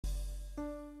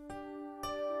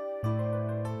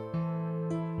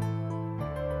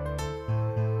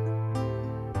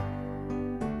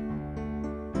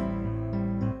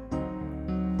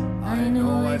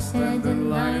stand in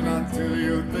line until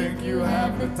you think you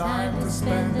have the time to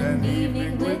spend an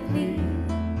evening with me.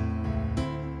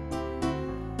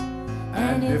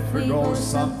 And if we go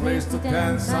someplace to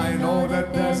dance, I know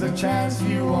that there's a chance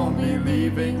you won't be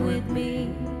leaving with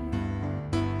me.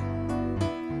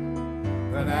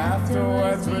 Then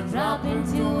afterwards we drop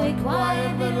into a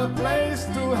quiet little place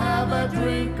to have a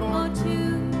drink or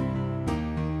two.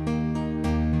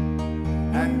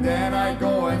 And then I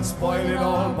go and spoil it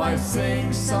all by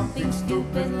saying something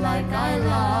stupid like I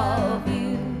love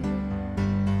you.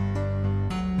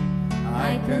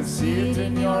 I can see it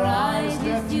in your eyes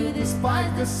that you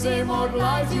despise the same old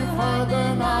lies you've heard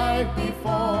the night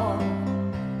before.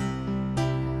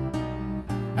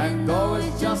 And though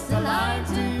it's just a line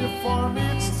to you, for me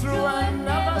it's true and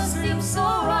never seemed so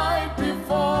right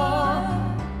before.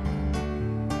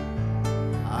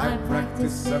 I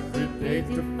practice every day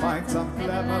to find some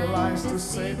clever lines to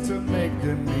say to make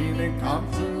the meaning come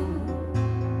true.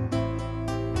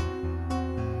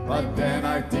 But then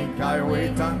I think I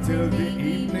wait until the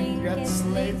evening gets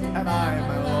late and I'm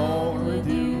alone with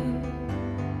you.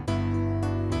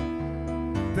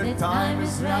 The time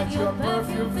is right, your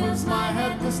perfume fills my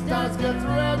head, the stars get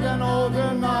red and all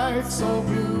the nights so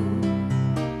blue.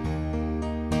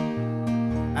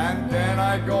 And then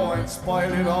I go and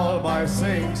spoil it all by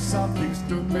saying something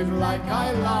stupid like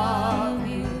I love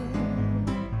you.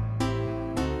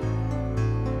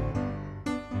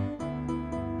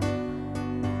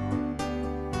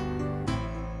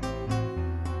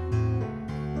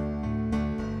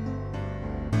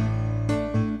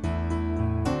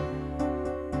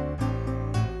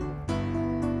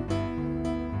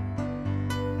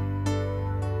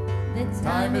 The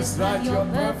time is right, your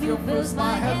perfume fills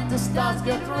my head, the stars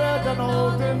get red and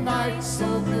all the nights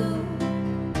so blue.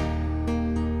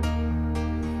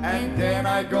 And then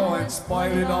I go and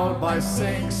spoil it all by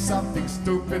saying something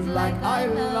stupid like I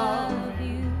love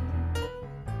you.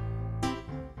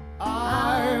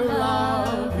 I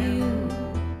love you.